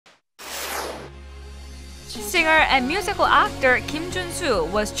Singer and musical actor Kim Junsu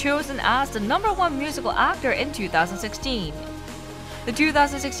was chosen as the #1 musical actor in 2016. The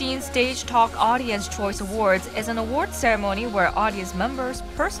 2016 Stage Talk Audience Choice Awards is an award ceremony where audience members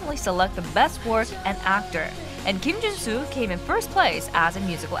personally select the best work and actor, and Kim Junsu came in first place as a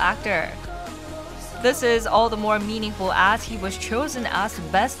musical actor. This is all the more meaningful as he was chosen as the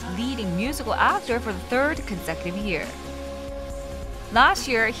best leading musical actor for the third consecutive year. Last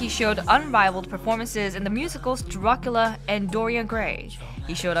year, he showed unrivaled performances in the musicals Dracula and Dorian Gray.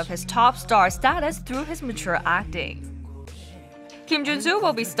 He showed off his top star status through his mature acting. Kim Junsu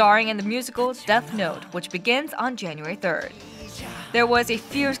will be starring in the musical Death Note, which begins on January 3rd. There was a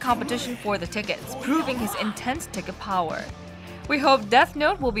fierce competition for the tickets, proving his intense ticket power. We hope Death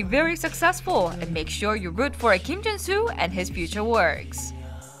Note will be very successful and make sure you root for Kim Junsu and his future works.